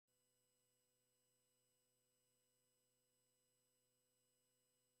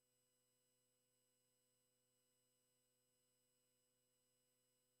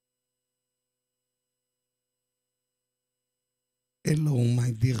Hello,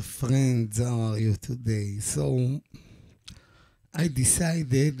 my dear friends, how are you today? So, I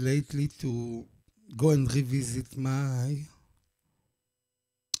decided lately to go and revisit my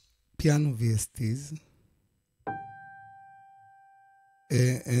piano VSTs.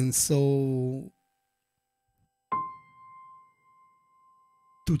 And so,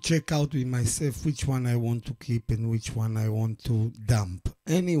 to check out with myself which one I want to keep and which one I want to dump.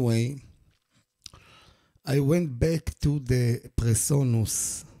 Anyway, I went back to the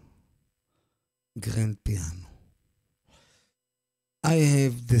Pesonus grand piano. I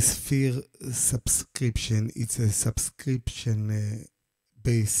have the Sphere subscription. It's a subscription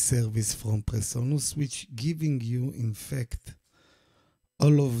based service from Pesonus, which giving you, in fact,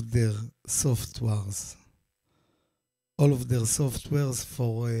 all of their softwares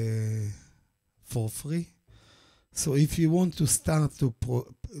for free. So if you want to start to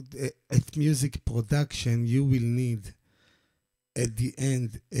at music production, you will need at the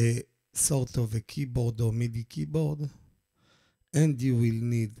end a sort of a keyboard or MIDI keyboard, and you will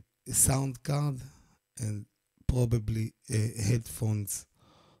need a sound card and probably headphones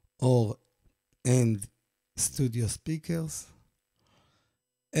and studio speakers,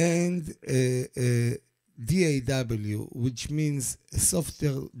 and DAW, which means a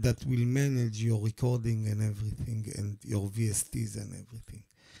software that will manage your recording and everything, and your VSTs and everything.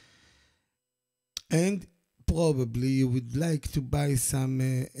 And probably you would like to buy some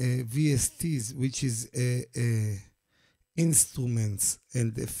VSTs, which is instruments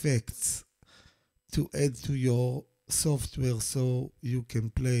and effects to add to your software, so you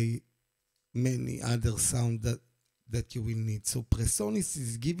can play many other sounds that you will need. So Pesonus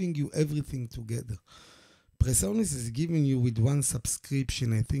is giving you everything together. Pesonus is giving you with one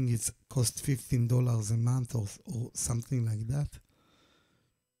subscription, I think it's cost $15 a month or something like that.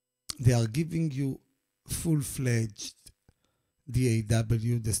 They are giving you full-fledged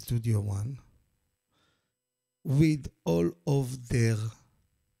DAW, the Studio One, with all of their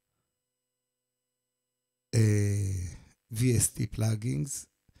VST plugins,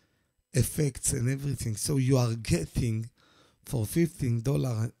 effects and everything. So you are getting for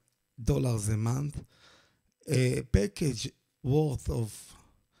 $15 a month a package worth of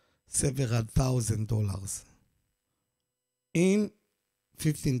several $1,000 in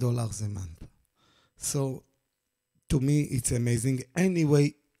 $15 a month. So to me, it's amazing.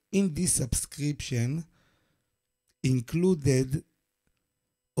 Anyway, in this subscription, included,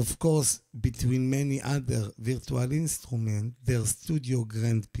 of course, between many other virtual instruments, their Studio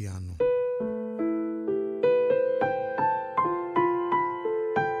Grand Piano.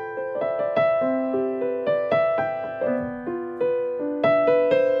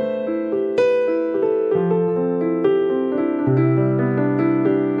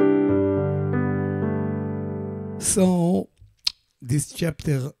 So, this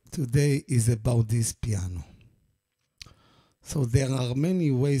chapter today is about this piano. So there are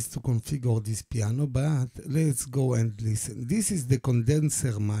many ways to configure this piano, but let's go and listen. This is the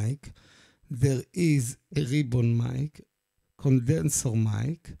condenser mic. There is a ribbon mic, condenser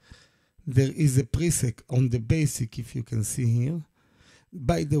mic. There is a preset on the basic, if you can see here.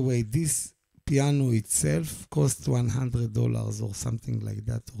 By the way, this piano itself costs $100 or something like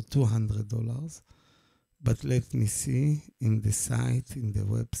that, or $200. But let me see in the site, in the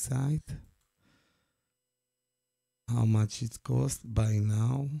website, how much it costs by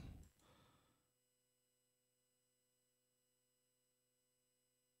now.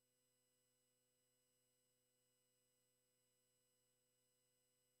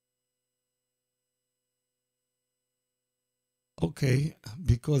 Okay,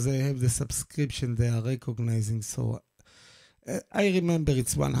 because I have the subscription, they are recognizing, so I remember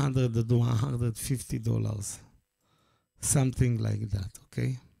it's $100 to $150, something like that,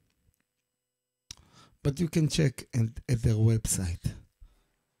 okay? But you can check at their website.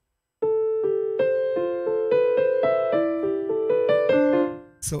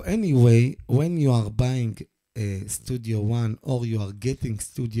 So anyway, when you are buying a Studio One, or you are getting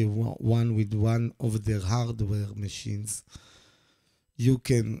Studio One with one of their hardware machines, you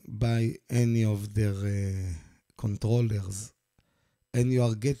can buy any of their controllers, and you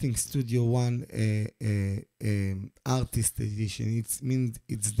are getting Studio One Artist Edition. It means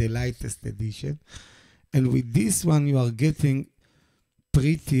it's the lightest edition. And with this one, you are getting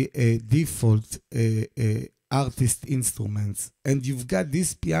pretty default artist instruments. And you've got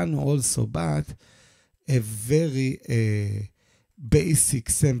this piano also, but a very basic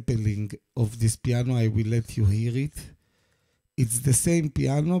sampling of this piano. I will let you hear it. It's the same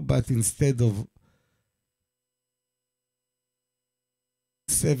piano, but instead of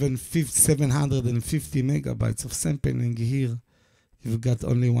 750 megabytes of sampling here, you've got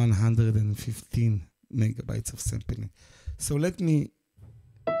only 115 megabytes of sampling. So let me,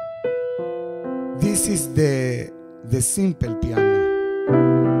 this is the simple piano.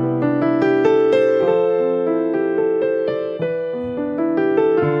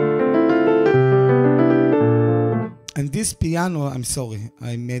 And this piano, I'm sorry,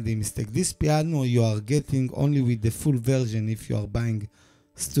 I made a mistake. This piano you are getting only with the full version if you are buying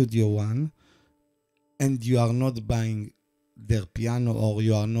Studio One, and you are not buying their piano, or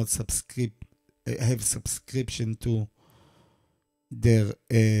you are not have subscription to their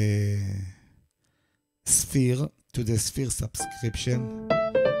Sphere, to the Sphere subscription.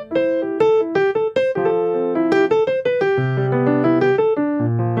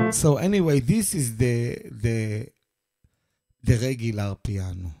 So anyway, this is the regular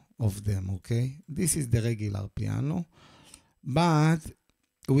piano of them, okay? This is the regular piano, but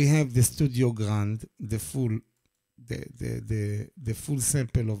we have the Studio Grand, the full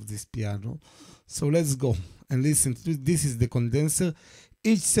sample of this piano. So let's go and listen to this. Is the condenser.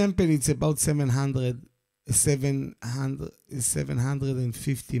 Each sample is about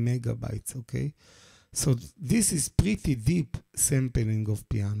 750 megabytes, okay? So this is pretty deep sampling of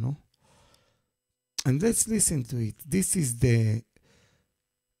piano. And let's listen to it. This is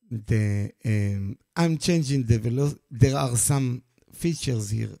I'm changing the velocity. There are some features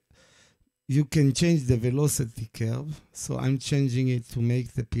here. You can change the velocity curve. So I'm changing it to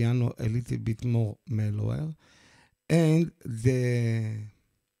make the piano a little bit more mellower. And the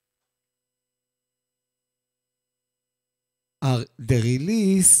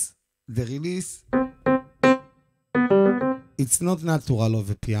release, it's not natural of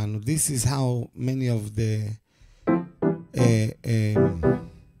a piano. This is how many of the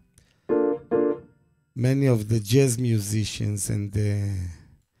jazz musicians and the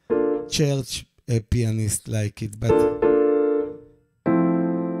church pianists like it. But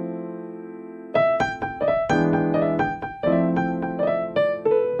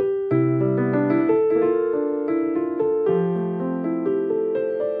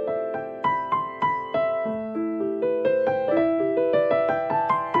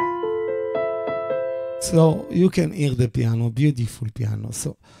so you can hear the piano, beautiful piano.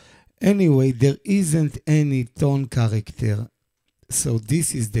 So anyway, there isn't any tone character. So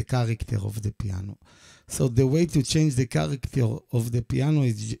this is the character of the piano. So the way to change the character of the piano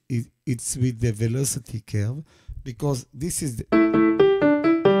is it's with the velocity curve, because this is you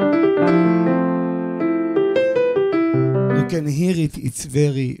can hear it, it's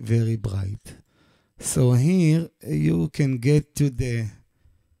very, very bright. So here you can get to the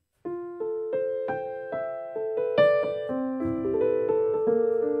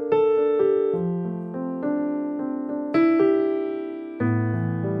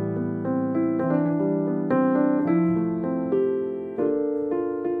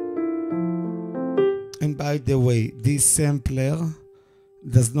And by the way, this sampler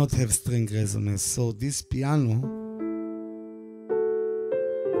does not have string resonance. So this piano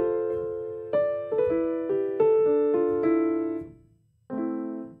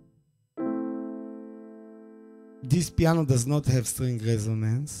does not have string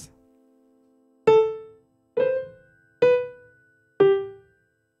resonance.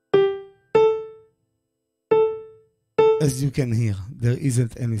 As you can hear, there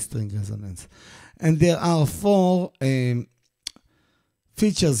isn't any string resonance. And there are 4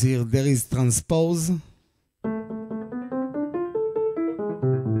 features here. There is transpose,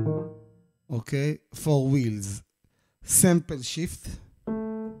 okay, 4 wheels, sample shift.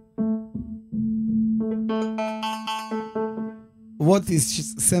 What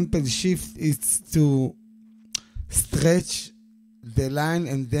is sample shift? It's to stretch the line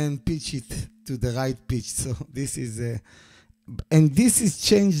and then pitch it to the right pitch. So this is and this is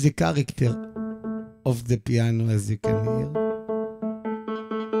change the character of the piano, as you can hear.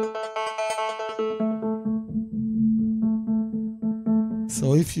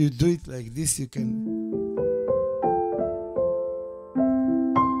 So if you do it like this, you can.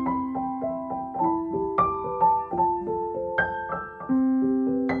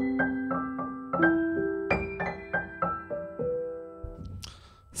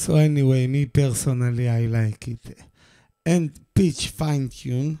 So anyway, me personally, I like it. And pitch fine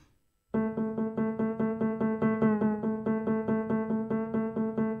tune.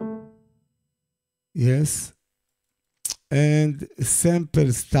 Yes. And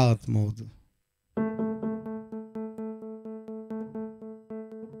sample start mode.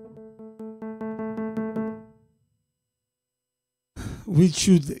 Which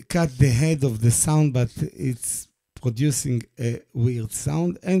should cut the head of the sound, but it's producing a weird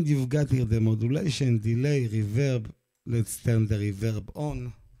sound. And you've got here the modulation, delay, reverb, let's turn the reverb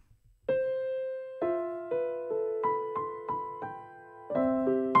on.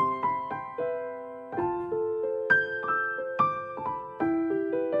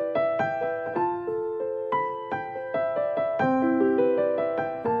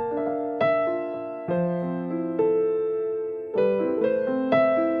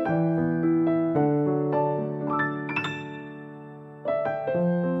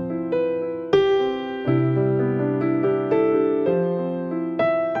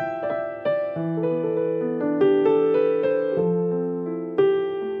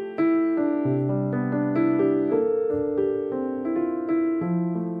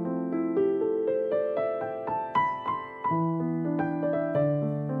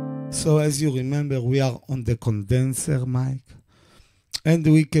 So as you remember, we are on the condenser mic, and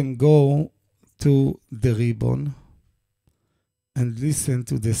we can go to the ribbon and listen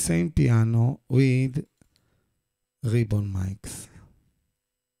to the same piano with ribbon mics.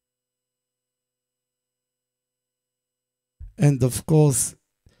 And of course,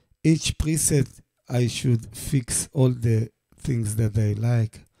 each preset, I should fix all the things that I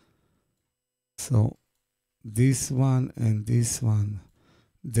like. So this one and this one,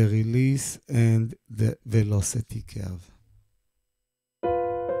 the release and the velocity curve.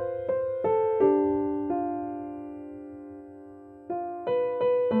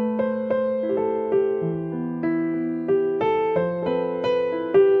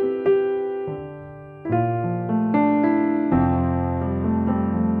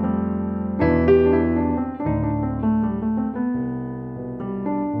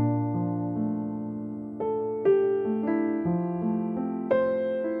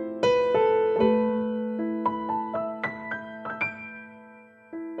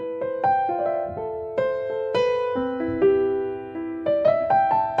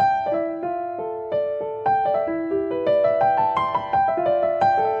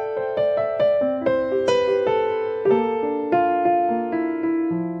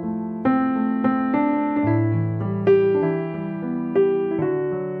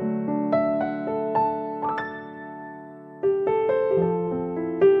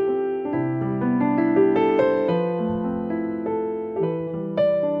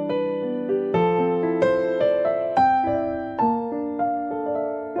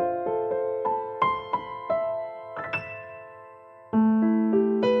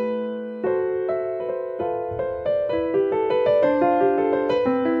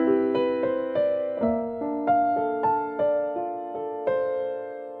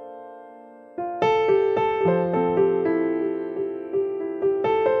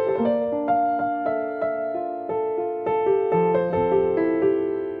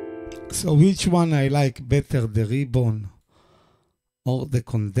 So which one I like better, the ribbon or the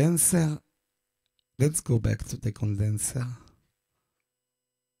condenser? Let's go back to the condenser.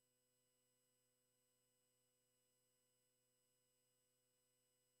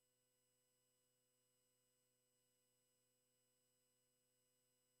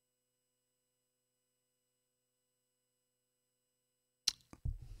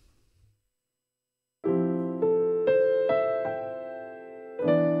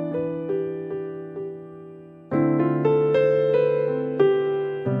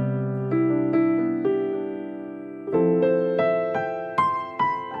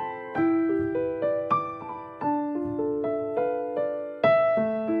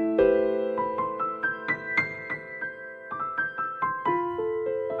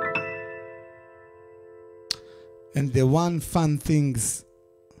 And the one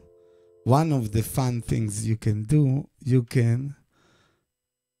of the fun things you can do,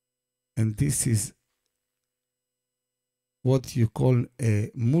 and this is what you call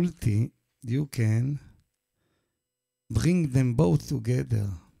a multi, you can bring them both together.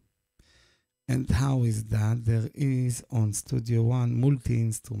 And how is that? There is on Studio One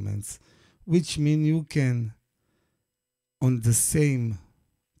multi-instruments, which mean you can, on the same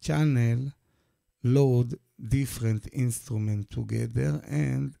channel, load different instruments together,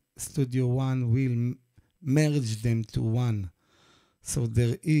 and Studio One will merge them to one. So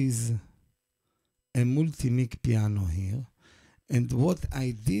there is a multi-mic piano here. And what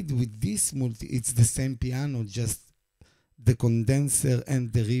I did with this it's the same piano, just the condenser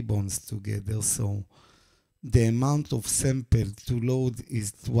and the ribbons together. So the amount of sample to load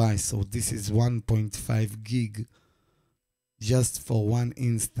is twice. So this is 1.5 gig just for one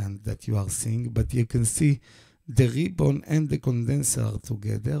instant that you are seeing. But you can see the ribbon and the condenser are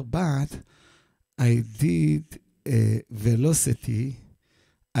together. But I did a velocity.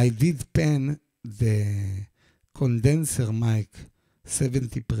 I did pan the condenser mic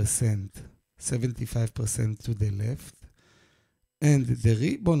 70%, 75% to the left. and the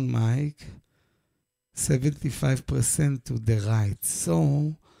ribbon mic 75% to the right.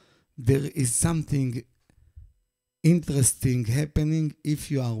 So there is something interesting happening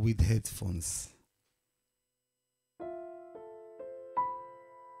if you are with headphones.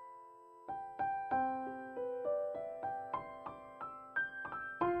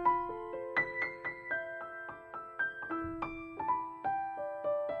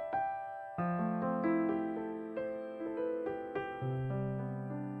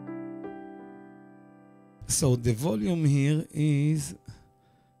 So the volume here is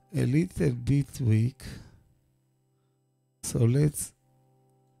a little bit weak. So let's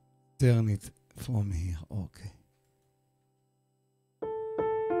turn it from here. Okay.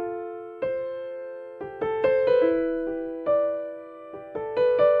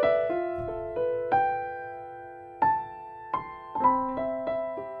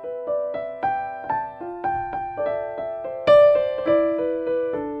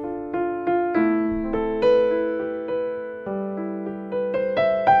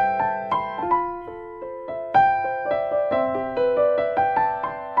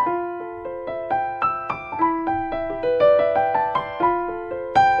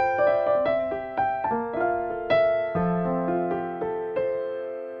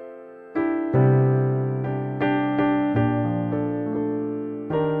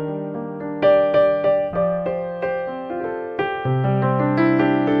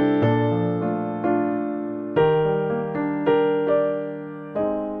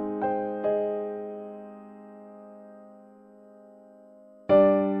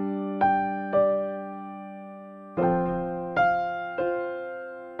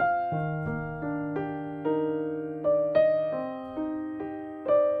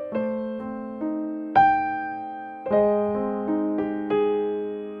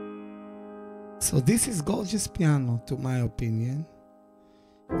 So this is gorgeous piano, to my opinion.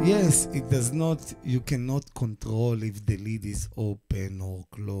 Yes, it does not, you cannot control if the lid is open or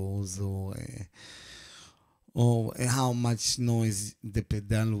closed, or how much noise the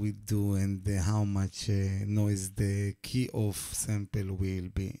pedal will do, and how much noise the key of sample will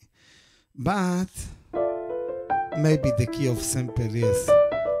be. But maybe the key of sample, yes.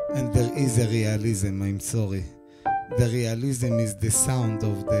 And there is a realism, I'm sorry. The realism is the sound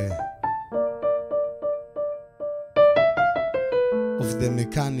of the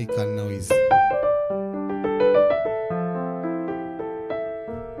mechanical noise.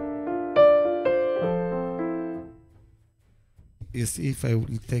 You see, if I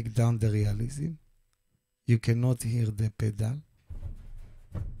will take down the realism, you cannot hear the pedal,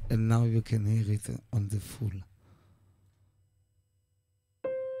 and now you can hear it on the full.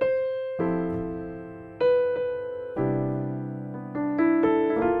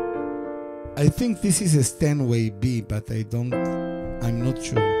 I think this is a Steinway B, but I'm not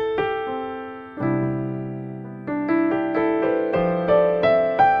sure.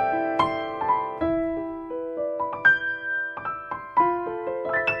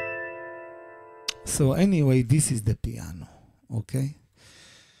 So anyway, this is the piano, okay?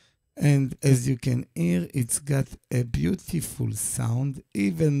 And as you can hear, it's got a beautiful sound,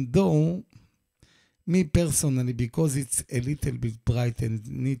 even though me personally, because it's a little bit bright and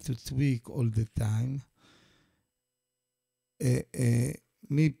need to tweak all the time,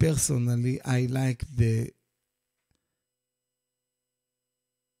 me personally, I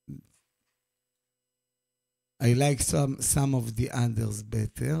like some of the others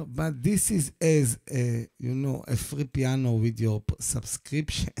better, but this is as a free piano with your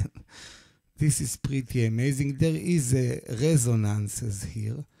subscription. This is pretty amazing. There is resonances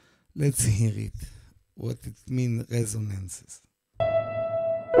here. Let's hear it. What it means, resonances.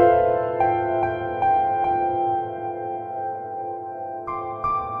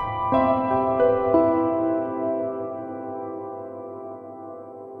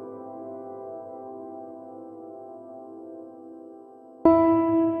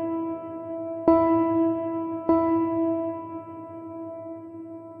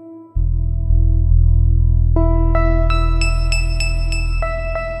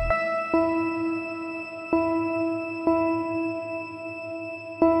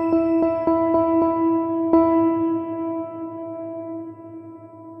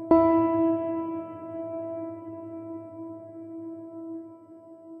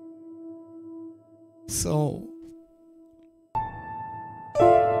 So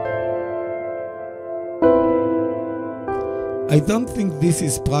I don't think this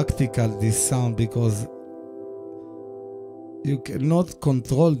is practical, this sound, because you cannot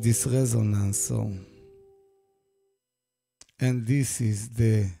control this resonance. So, and this is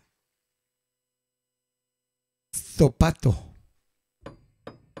the stoppato.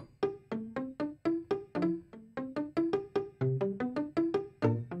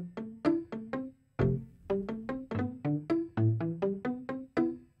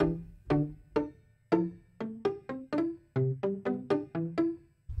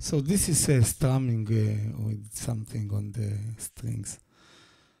 So this is strumming with something on the strings.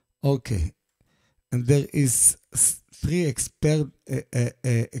 Okay, and there is three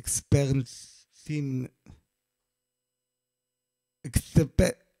theme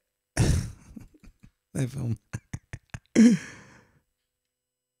never mind.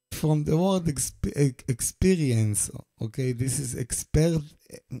 From the word experience, okay, this is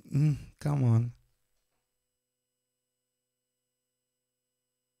come on.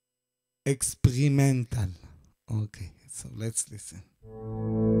 Experimental. Okay, so let's listen.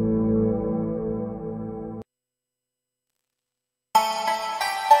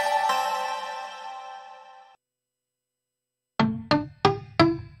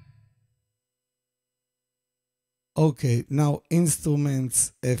 Okay, now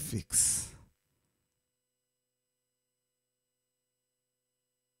instruments FX.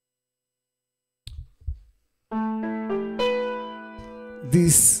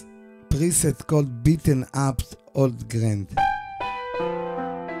 This preset called Beaten Up Old Grand.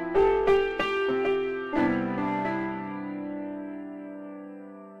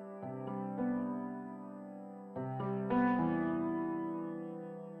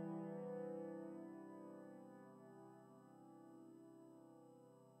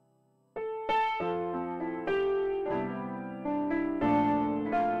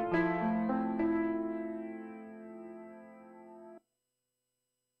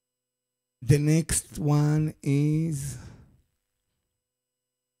 The next one is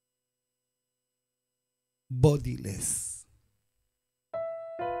Bodiless.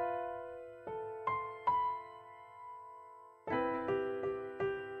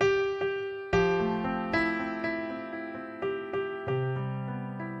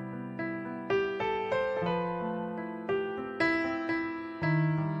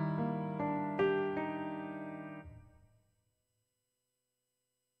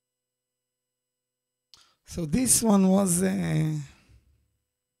 So this one was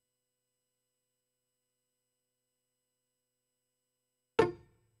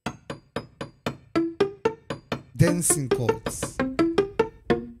dancing chords.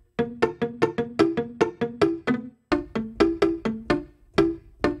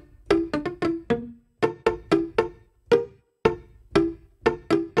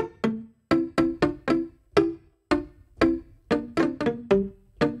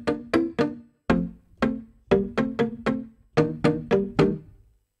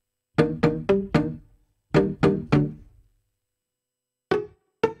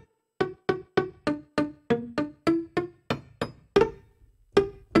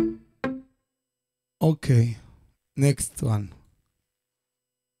 Okay, next one.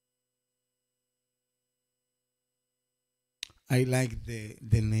 I like the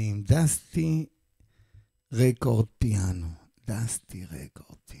name, Dusty Record Piano. Dusty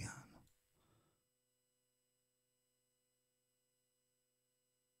Record Piano.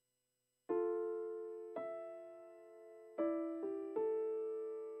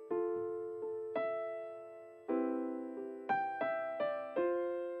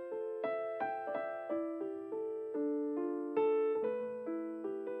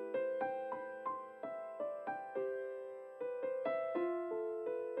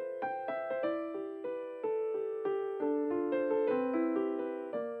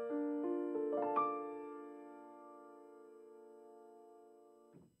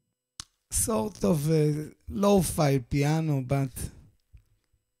 Sort of a lo-fi piano, but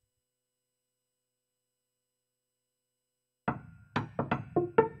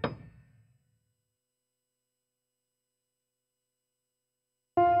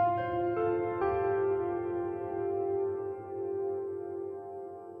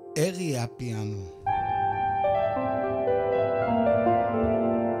area piano.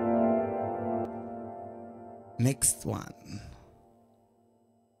 Next one.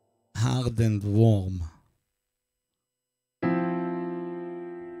 Hard and warm.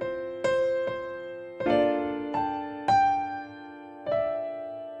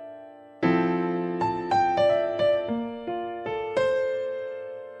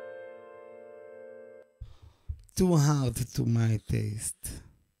 Too hard to my taste.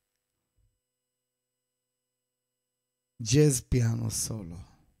 Jazz piano solo.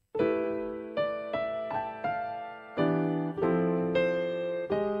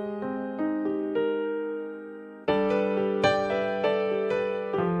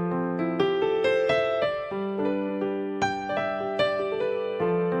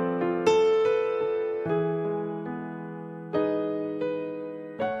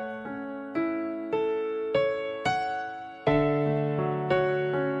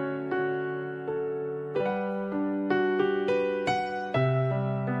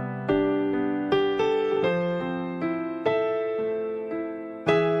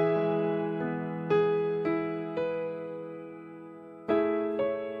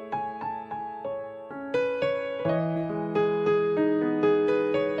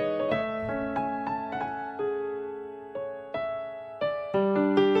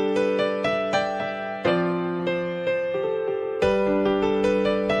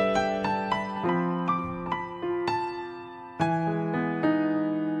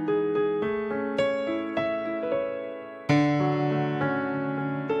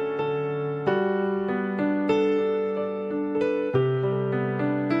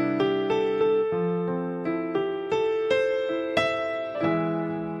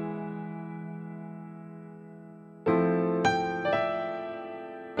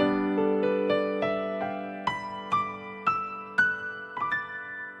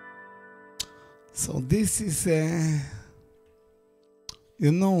 So this is,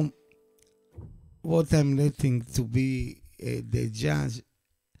 you know, what I'm letting to be the judge.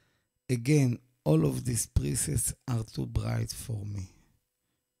 Again, all of these presets are too bright for me.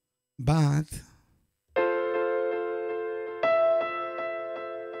 But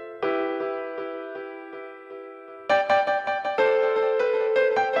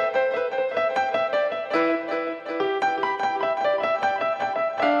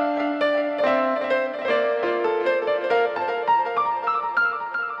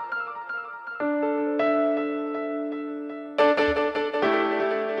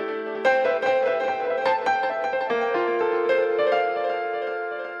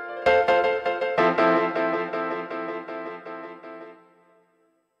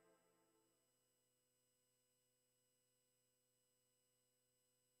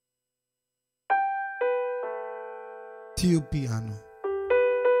tube piano.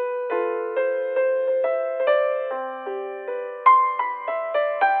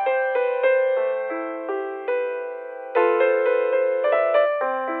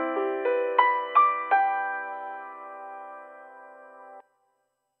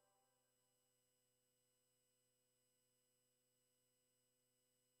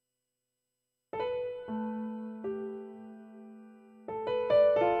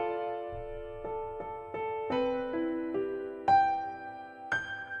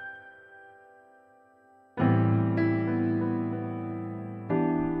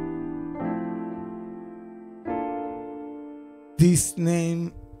 This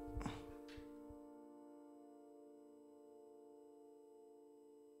name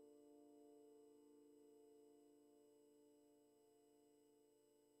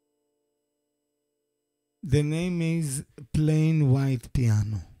the name is Plain White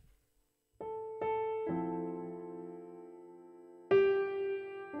Piano.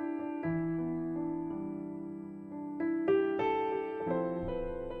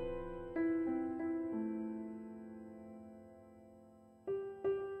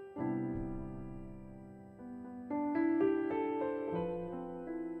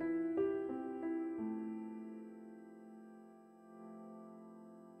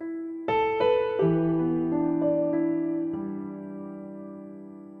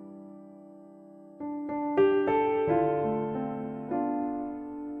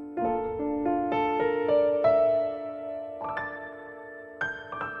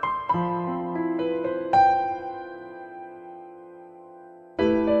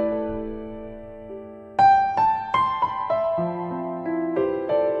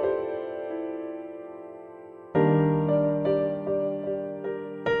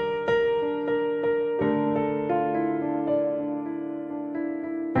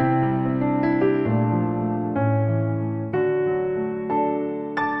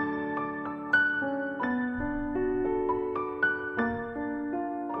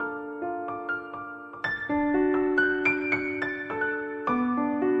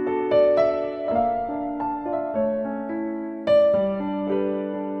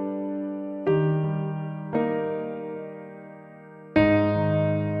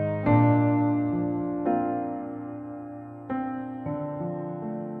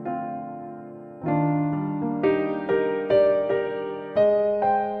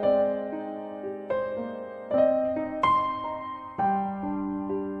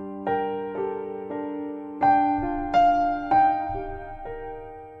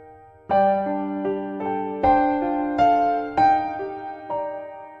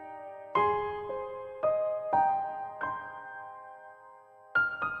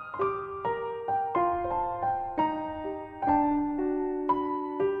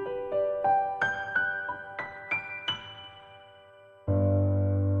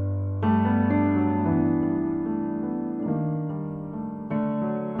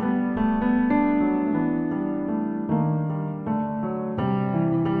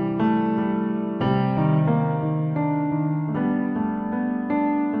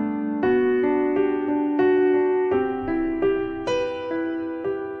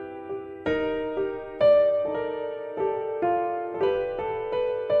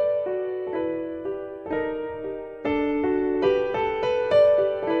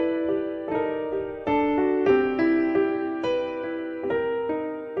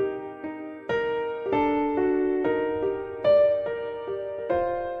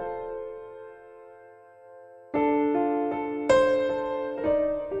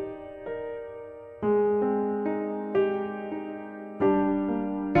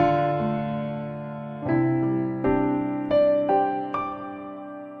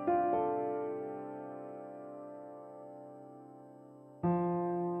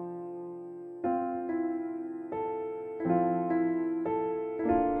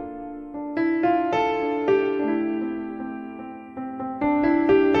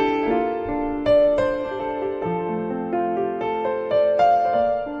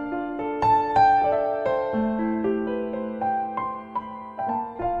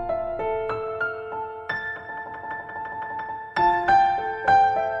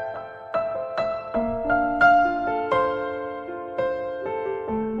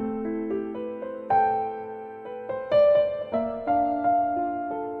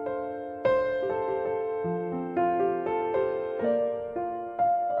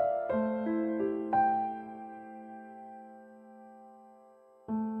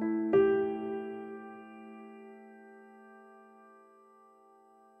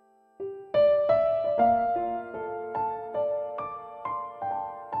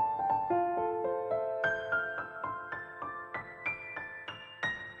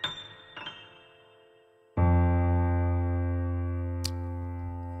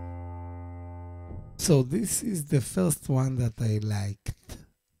 So this is the first one that I liked.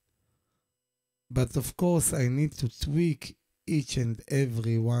 But of course I need to tweak each and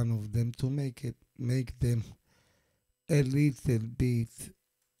every one of them to make them a little bit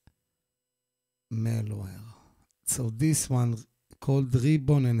malware. So this one called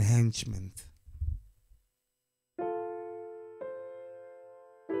ribbon enhancement.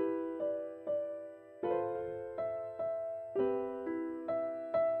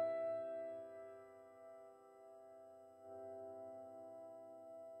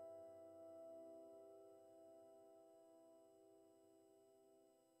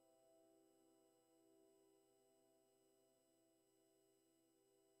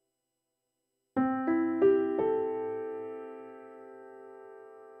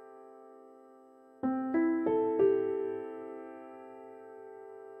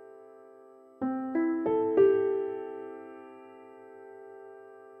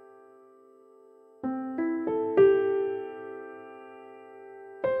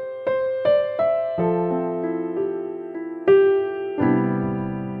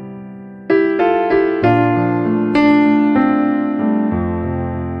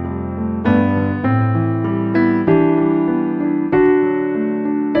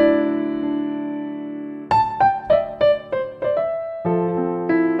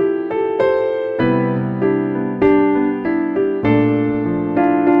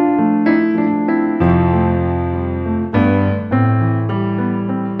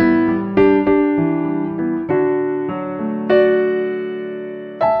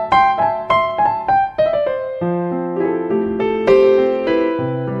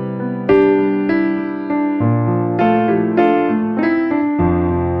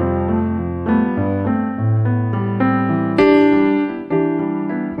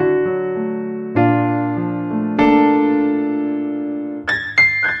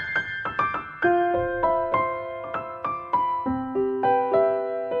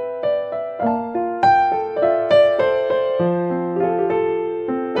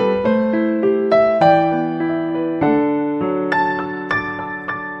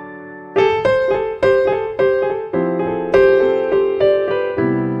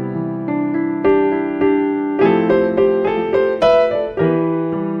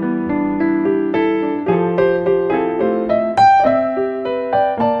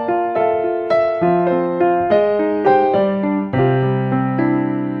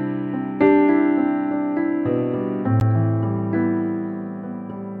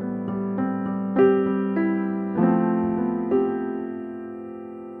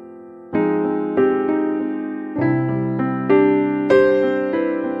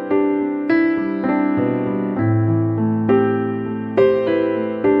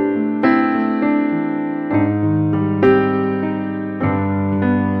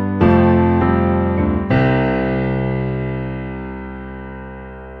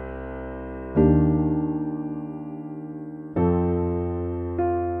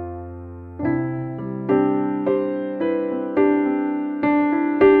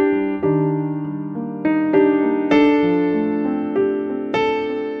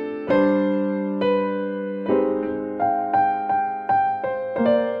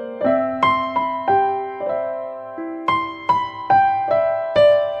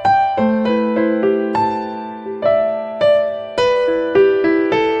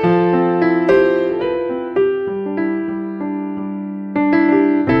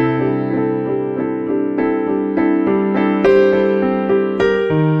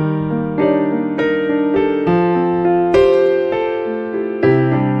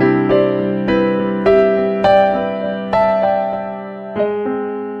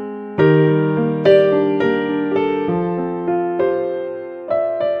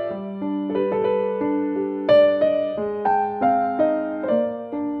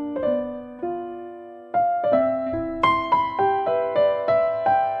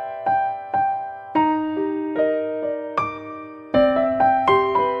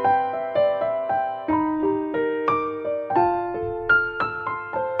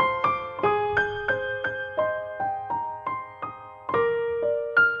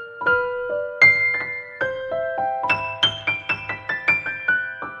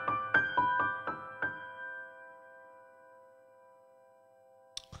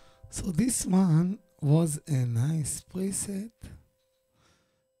 So this one was a nice preset.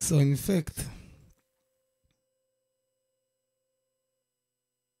 So in fact,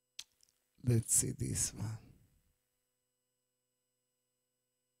 let's see this one.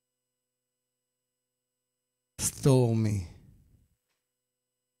 Stormy.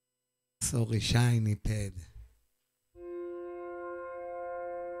 Sorry, shiny pad.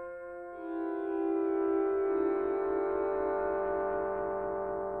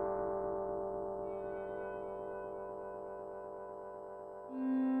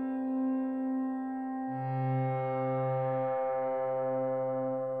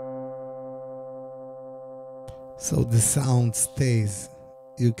 So the sound stays.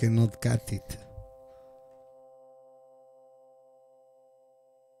 You cannot cut it.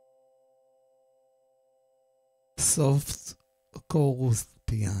 Soft chorus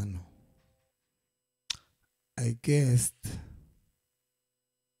piano. I guessed.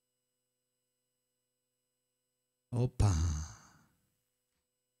 Opa.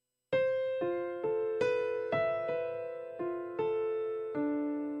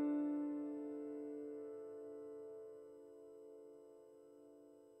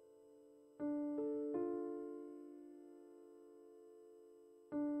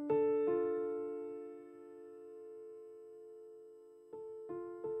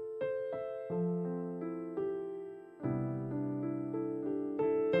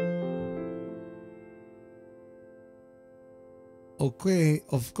 Okay,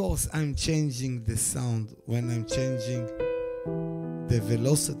 of course I'm changing the sound when I'm changing the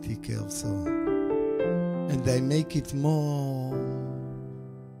velocity curve, so, and I make it more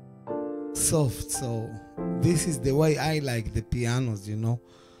soft, so this is the way I like the pianos, you know.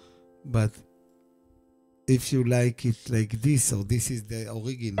 But if you like it like this, so this is the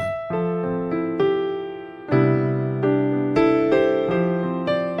original.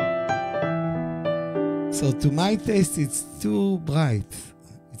 So to my taste, it's too bright.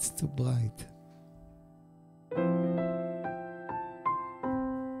 It's too bright.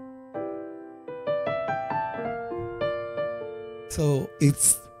 So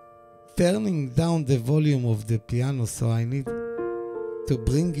it's turning down the volume of the piano, so I need to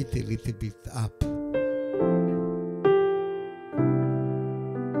bring it a little bit up.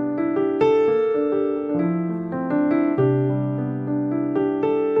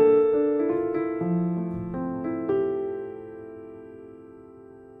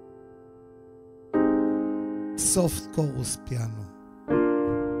 Soft chorus piano.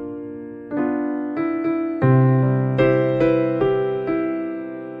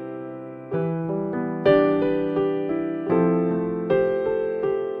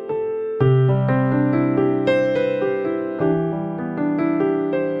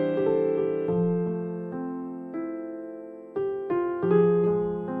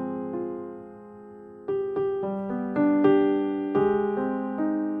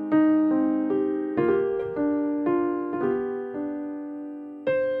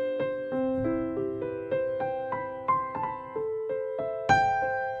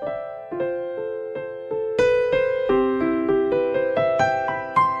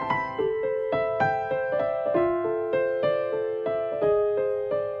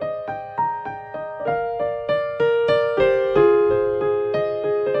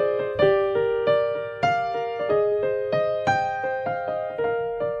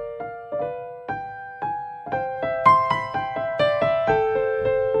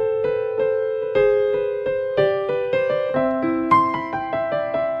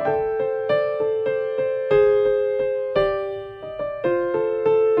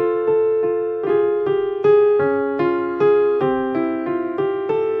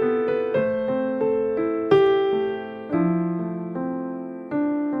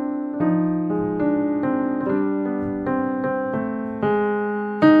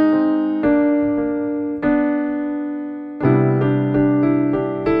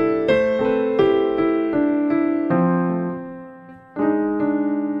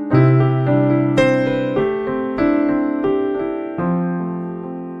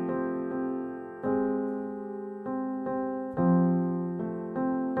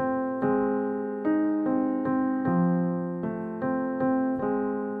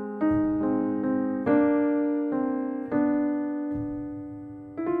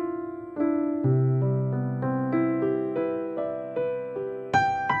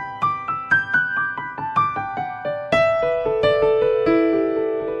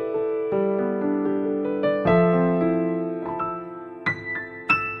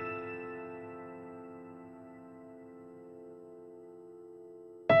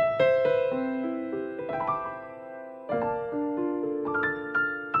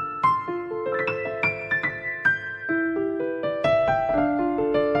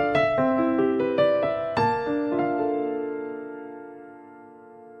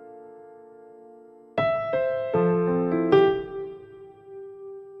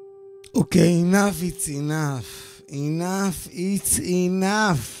 Okay, enough, it's enough. Enough, it's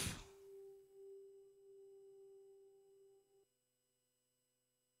enough.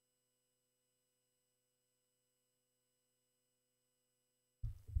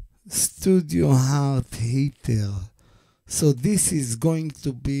 Studio heart heater. So this is going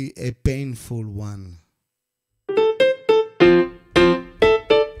to be a painful one.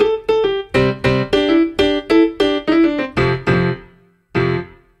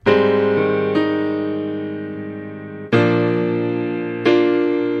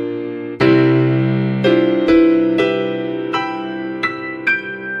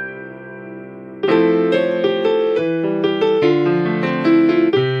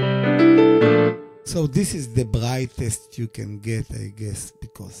 So this is the brightest you can get, I guess,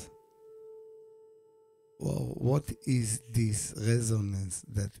 because well, what is this resonance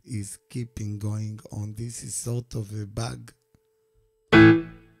that is keeping going on? This is sort of a bug.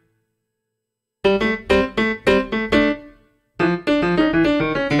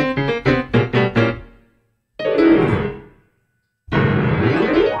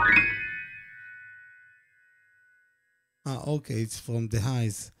 Okay, it's from the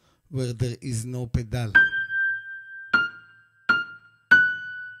highs where there is no pedal.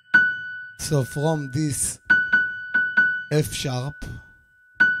 So from this F sharp,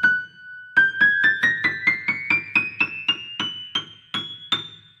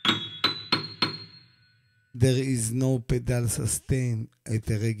 there is no pedal sustain at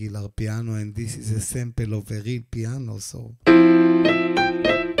a regular piano, and this is a sample of a real piano, so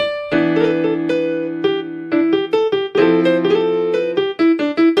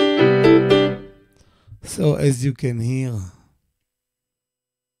as you can hear,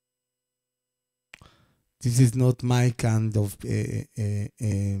 this is not my kind of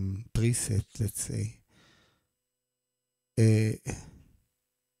preset, let's say.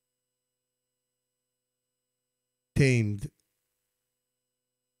 Tamed,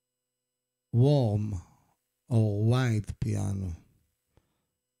 warm or wide piano.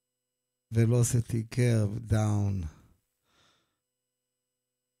 Velocity curve down,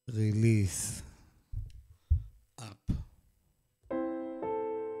 release, up.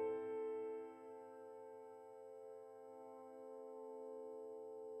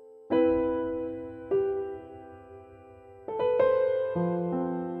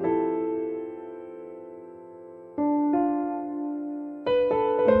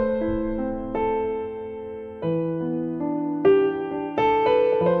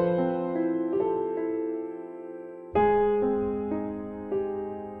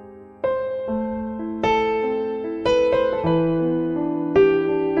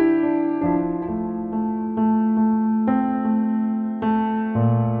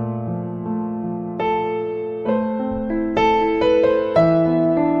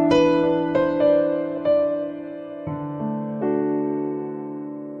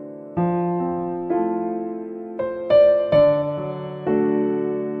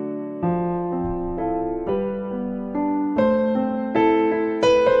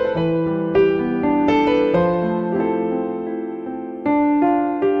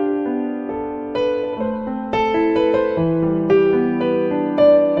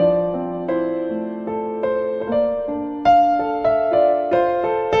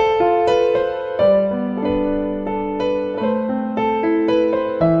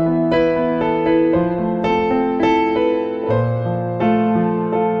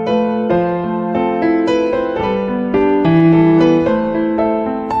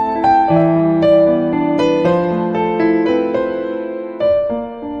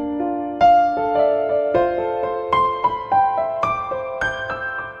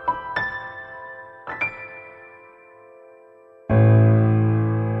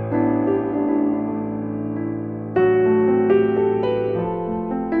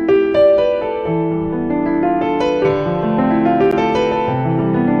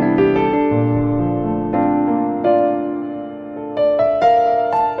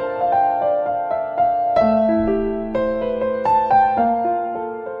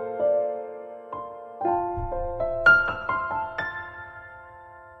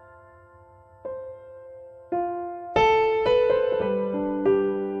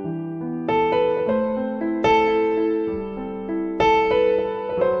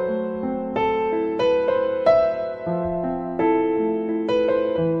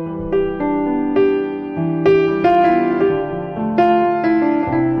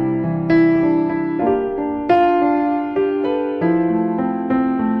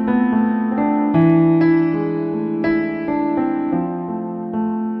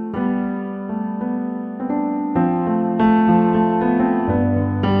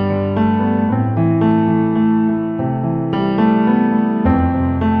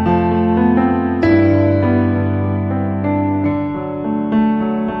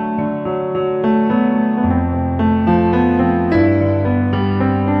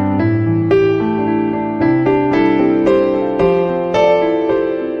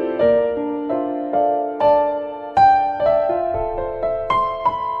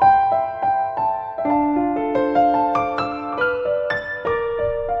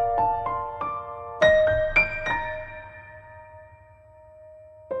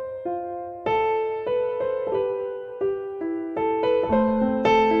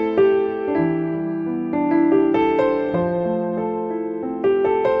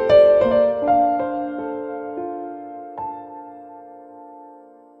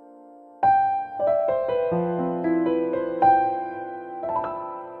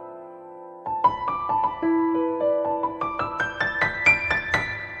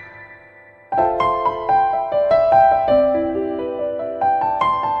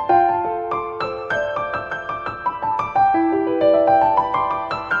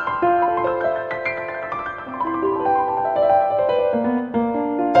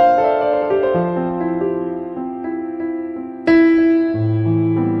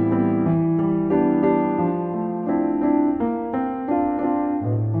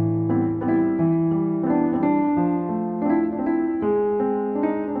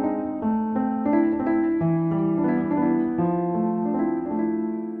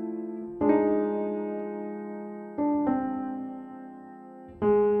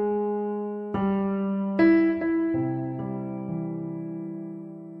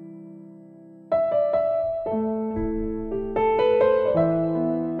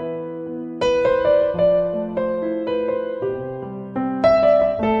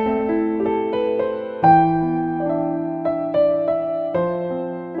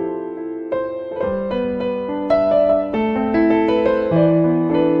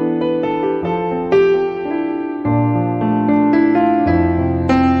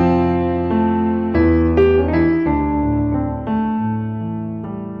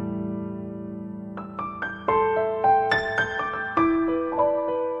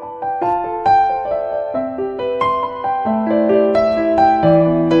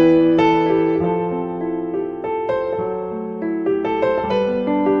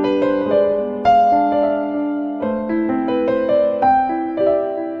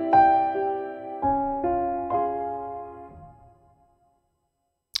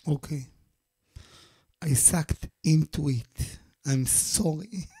 Okay. I sucked into it. I'm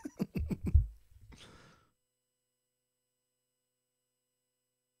sorry.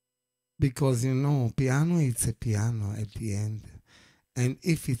 Because piano it's a piano at the end. And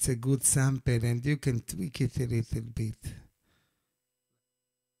if it's a good sample and you can tweak it a little bit.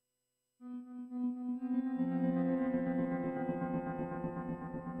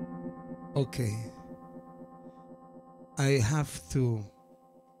 Okay. I have to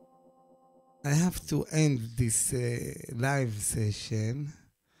end this live session,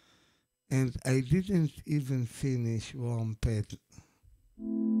 and I didn't even finish Warm Pet.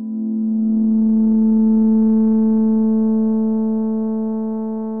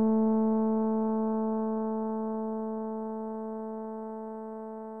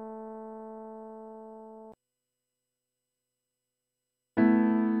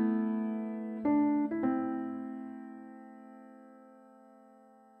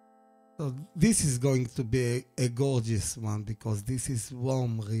 So this is going to be a gorgeous one because this is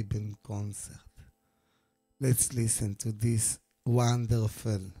Warm Ribbon Concert. Let's listen to this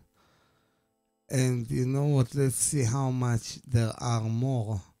wonderful. And you know what? Let's see how much there are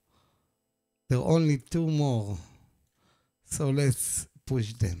more. There are only two more. So let's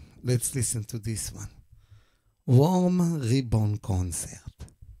push them. Let's listen to this one. Warm Ribbon Concert.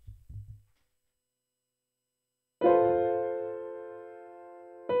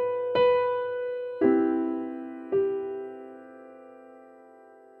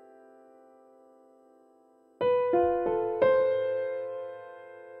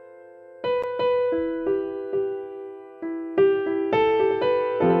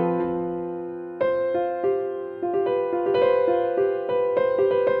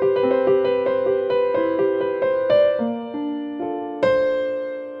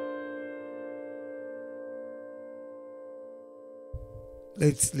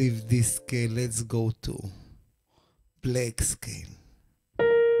 Let's leave this scale. Let's go to black scale.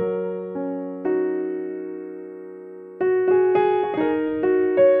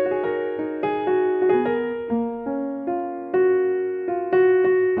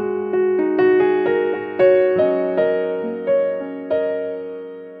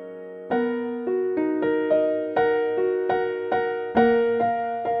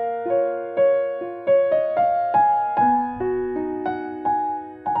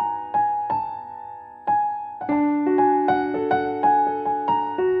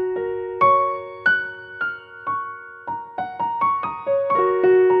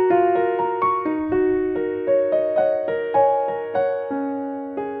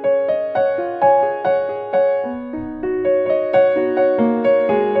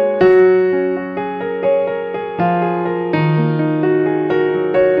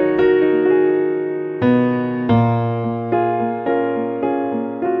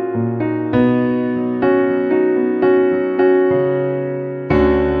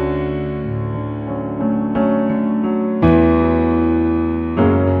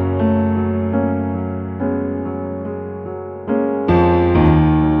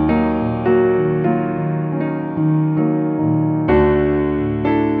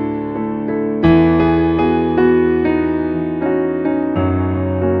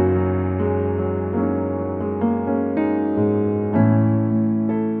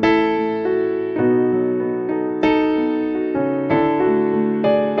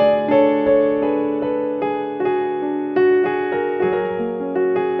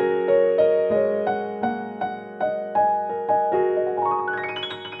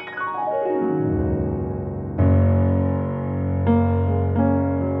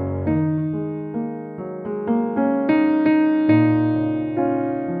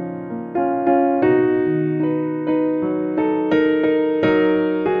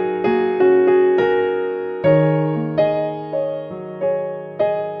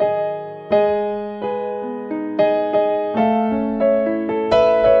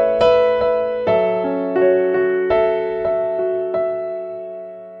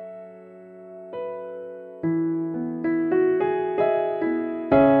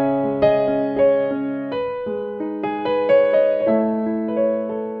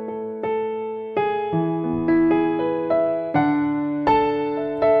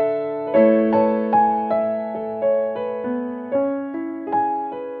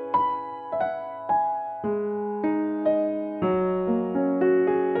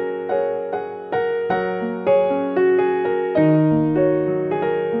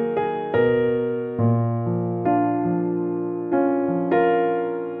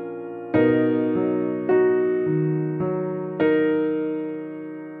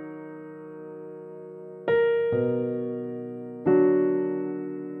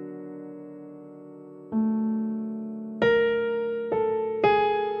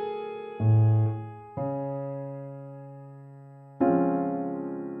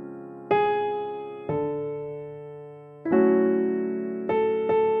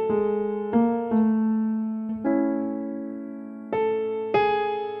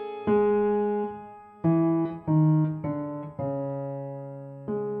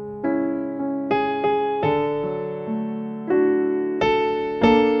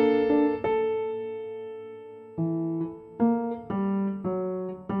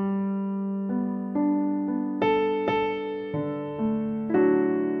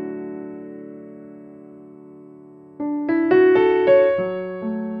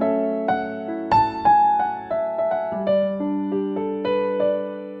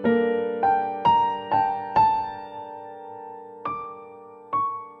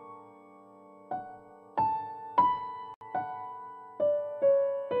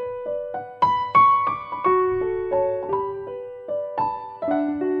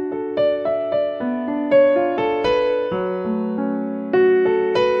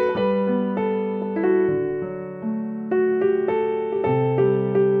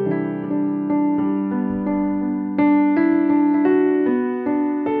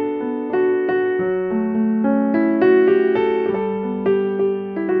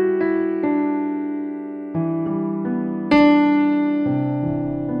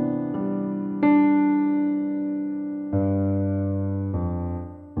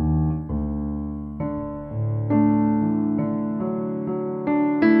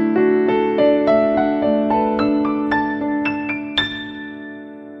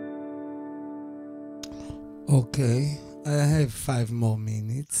 Okay, I have 5 more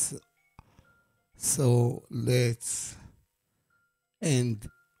minutes. So let's end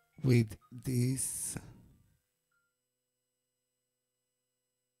with this.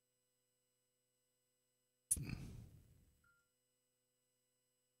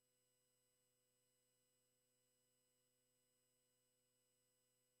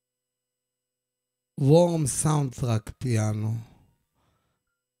 Warm soundtrack piano.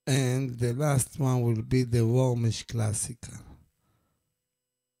 And the last one will be the warmish classical.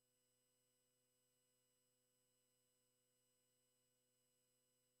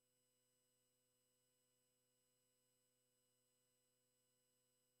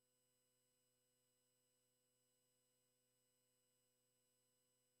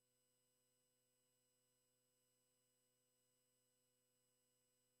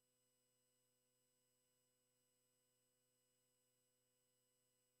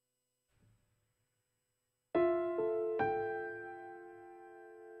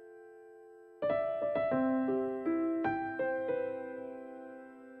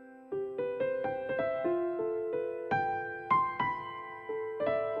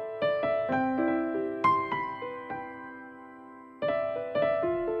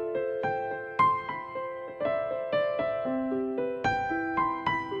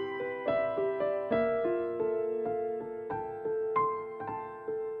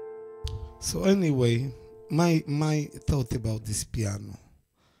 So anyway, my thought about this piano.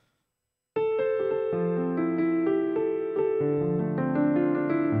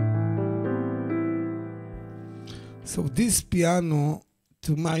 So this piano,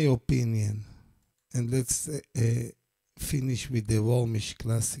 to my opinion, and let's finish with the warmish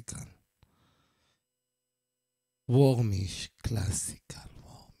classical. Warmish classical,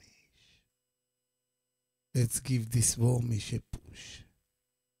 warmish. Let's give this warmish a push.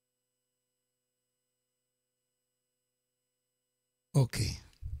 Okay,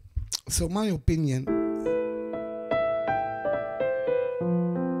 so my opinion,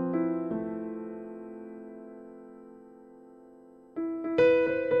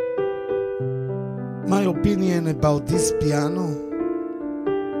 about this piano,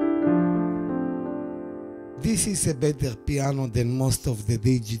 this is a better piano than most of the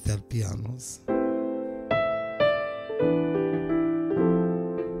digital pianos.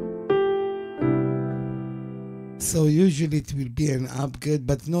 So usually it will be an upgrade,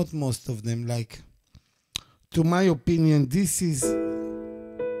 but not most of them. Like, to my opinion, this is...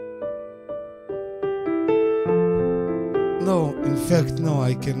 No, in fact, no,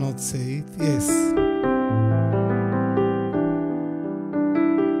 I cannot say it. Yes.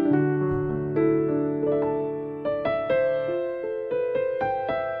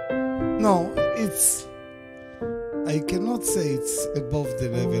 No, it's... I cannot say it's above the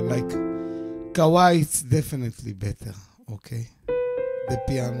level. Like, Kawai, it's definitely better, okay? The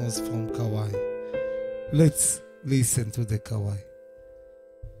pianos from Kawai. Let's listen to the Kawai.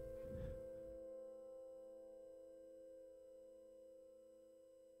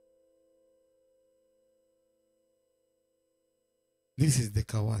 This is the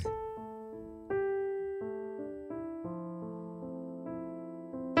Kawai.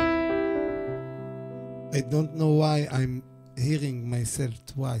 I don't know why I'm hearing myself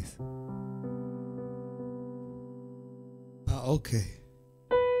twice. Okay.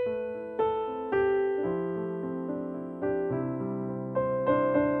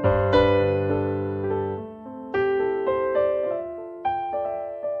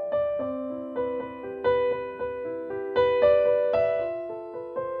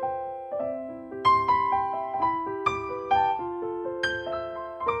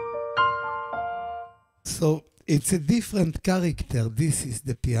 So it's a different character. This is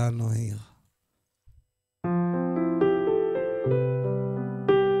the piano here.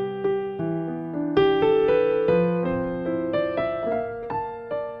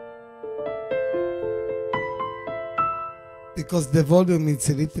 Because the volume is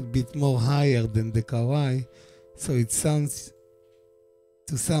a little bit more higher than the Kawai, so it sounds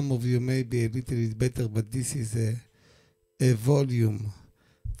to some of you maybe a little bit better, but this is a volume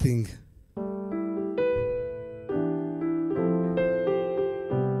thing.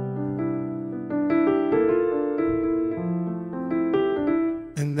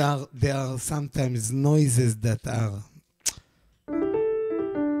 And there are sometimes noises that are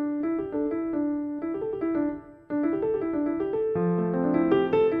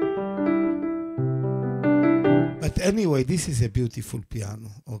anyway, this is a beautiful piano,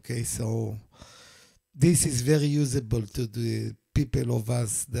 okay? So this is very usable to the people of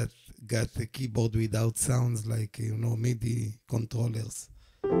us that got a keyboard without sounds, like, MIDI controllers.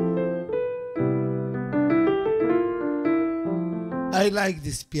 I like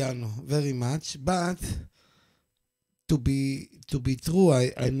this piano very much, but to be true,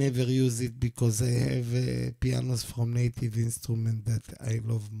 I never use it because I have pianos from Native Instrument that I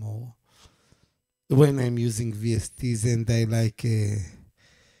love more when I'm using VSTs, and I like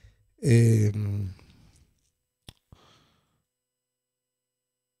um,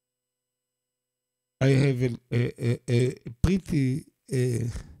 I have a pretty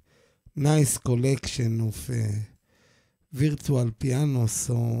nice collection of virtual pianos.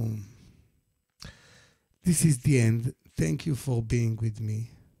 So this is the end. Thank you for being with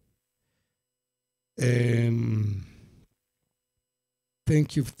me.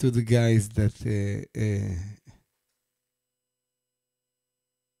 Thank you to the guys that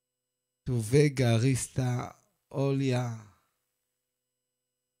to Vega, Rista, Olia,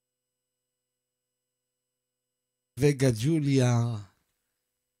 Vega, Julia,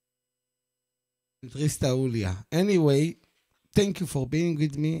 and Rista, Olia. Anyway, thank you for being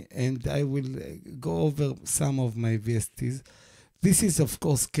with me, and I will go over some of my VSTs. This is, of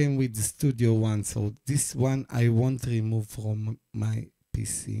course, came with the Studio One, so this one I won't remove from my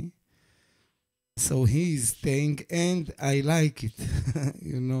PC. So he is staying, and I like it.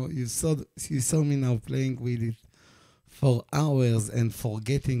 You saw me now playing with it for hours and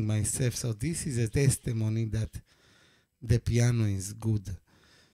forgetting myself. So this is a testimony that the piano is good.